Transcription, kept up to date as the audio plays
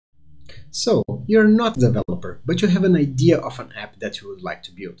So, you're not a developer, but you have an idea of an app that you would like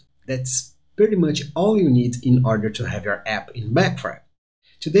to build. That's pretty much all you need in order to have your app in Back4App.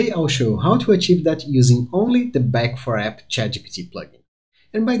 Today I'll show you how to achieve that using only the Back4App ChatGPT plugin.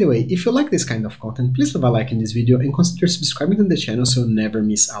 And by the way, if you like this kind of content, please leave a like in this video and consider subscribing to the channel so you never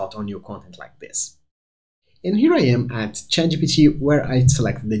miss out on new content like this. And here I am at ChatGPT, where I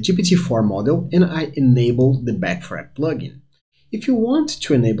select the GPT-4 model and I enable the Back4App plugin. If you want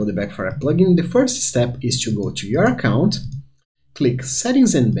to enable the Back4App plugin, the first step is to go to your account, click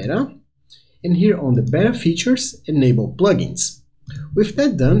Settings and Beta, and here on the Beta Features, enable Plugins. With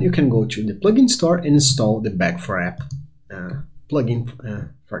that done, you can go to the plugin store and install the Back4App plugin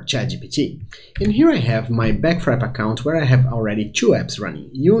for ChatGPT. And here I have my Back4App account where I have already two apps running,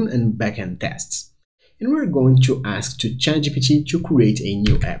 Yun and Backend Tests. And we're going to ask to ChatGPT to create a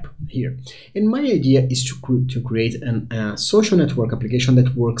new app here. And my idea is to create a social network application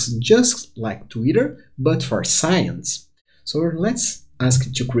that works just like Twitter, but for science. So let's ask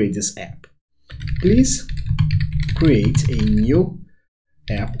it to create this app. Please create a new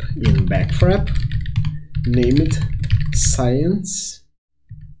app in Back4App, name it Science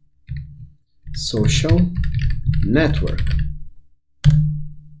Social Network.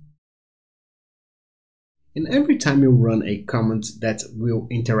 And every time you run a command that will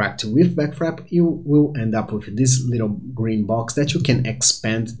interact with Back4App, you will end up with this little green box that you can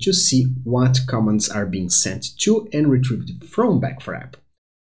expand to see what commands are being sent to and retrieved from Back4App.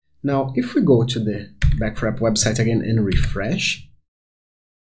 Now, if we go to the Back4App website again and refresh,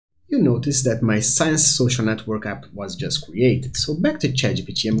 you notice that my Science Social Network app was just created. So back to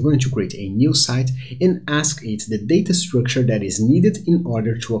ChatGPT, I'm going to create a new site and ask it the data structure that is needed in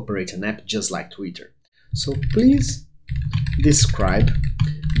order to operate an app just like Twitter. So please describe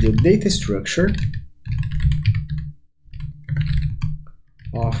the data structure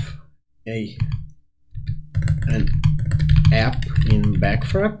of an app in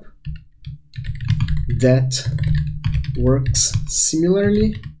Back4App that works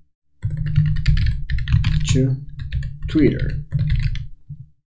similarly to Twitter.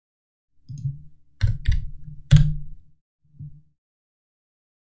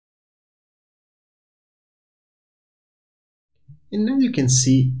 And as you can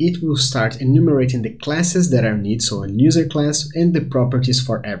see, it will start enumerating the classes that are needed, so a user class and the properties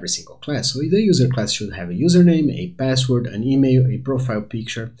for every single class. So the user class should have a username, a password, an email, a profile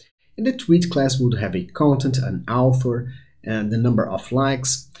picture, and the tweet class would have a content, an author, and the number of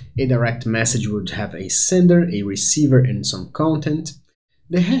likes. A direct message would have a sender, a receiver, and some content.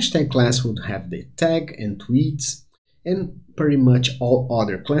 The hashtag class would have the tag and tweets, and pretty much all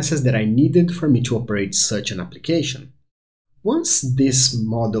other classes that I needed for me to operate such an application. Once this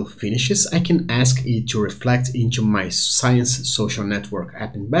model finishes, I can ask it to reflect into my Science Social Network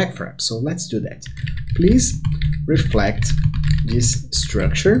app in Back4App. So let's do that. Please reflect this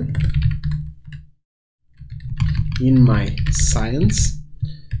structure in my Science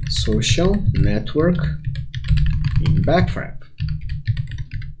Social Network in Back4App.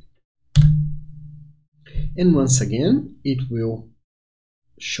 And once again, it will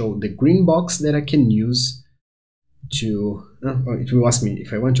show the green box that I can use to, it will ask me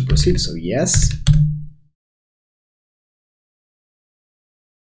if I want to proceed, so yes.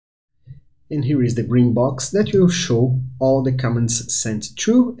 And here is the green box that will show all the commands sent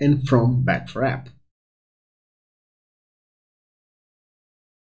to and from Back4App.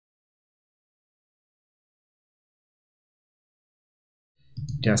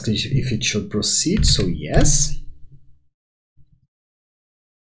 It asks if it should proceed, so yes.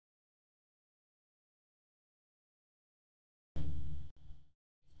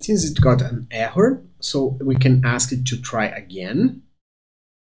 Since it got an error, so we can ask it to try again.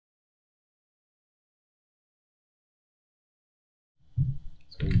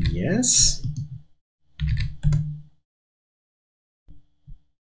 So yes.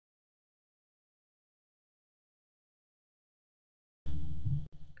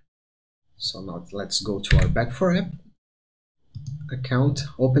 So now let's go to our Back4App account,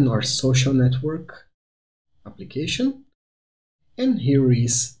 open our social network application, and here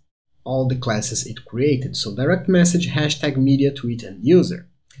is all the classes it created. So direct message, hashtag, media, tweet, and user.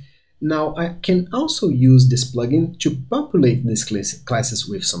 Now I can also use this plugin to populate these classes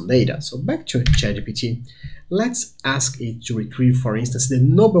with some data. So back to ChatGPT, let's ask it to retrieve, for instance, the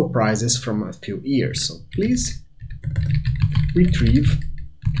Nobel Prizes from a few years. So please retrieve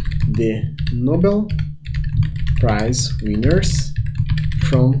the Nobel Prize winners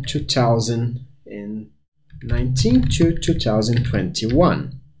from 2019 to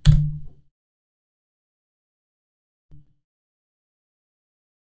 2021.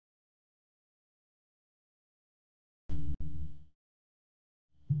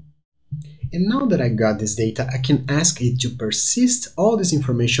 And now that I got this data, I can ask it to persist all this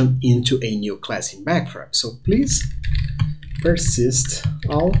information into a new class in Backfrap. So please persist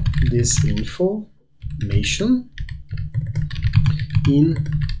all this information in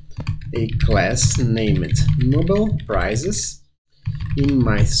a class named Nobel Prizes in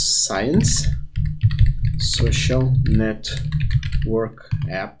my science social network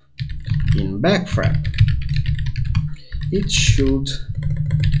app in Backfrap. It should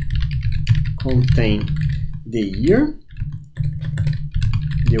contain the year,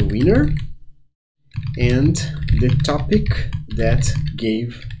 the winner, and the topic that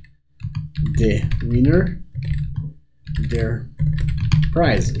gave the winner their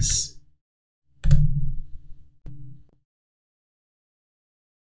prizes.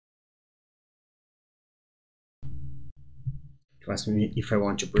 To ask me if I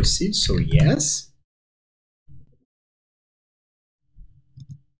want to proceed, so yes.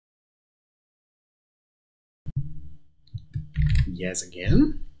 Yes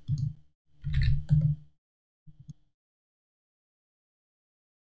again.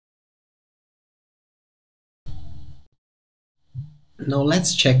 Now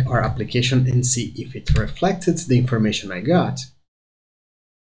let's check our application and see if it reflected the information I got.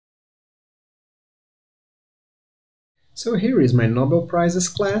 So here is my Nobel Prizes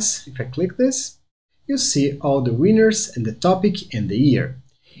class. If I click this, you see all the winners and the topic and the year.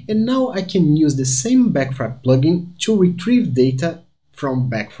 And now I can use the same Backfrap plugin to retrieve data from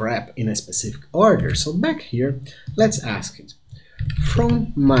Backfrap in a specific order. So back here, let's ask it,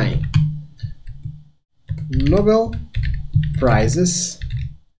 from my Nobel Prizes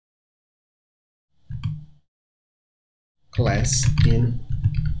class in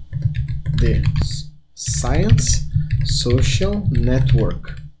the Science Social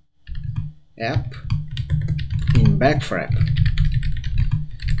Network app in Backfrap,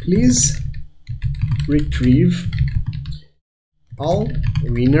 please retrieve all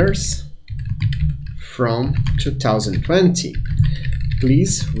winners from 2020.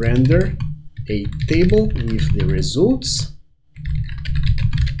 Please render a table with the results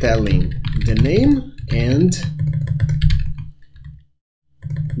telling the name and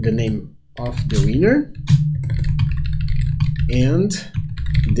the name of the winner and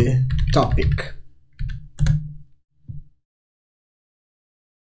the topic.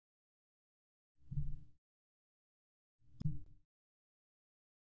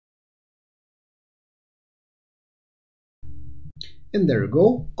 And there you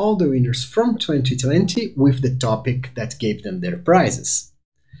go, all the winners from 2020 with the topic that gave them their prizes.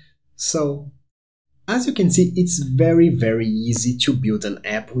 So, as you can see, it's very easy to build an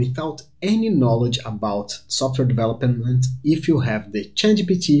app without any knowledge about software development if you have the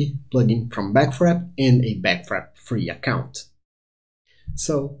ChatGPT plugin from Backfrap and a Backfrap free account.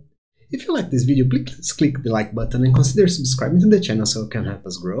 So, if you like this video, please click the like button and consider subscribing to the channel so it can help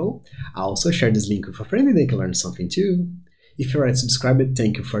us grow. I'll also share this link with a friend and they can learn something too. If you're already subscribed,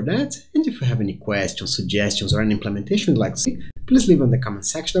 thank you for that. And if you have any questions, suggestions, or an implementation you'd like to see, please leave in the comment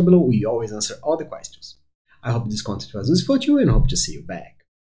section down below. We always answer all the questions. I hope this content was useful to you and hope to see you back.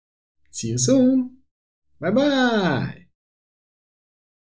 See you soon. Bye bye.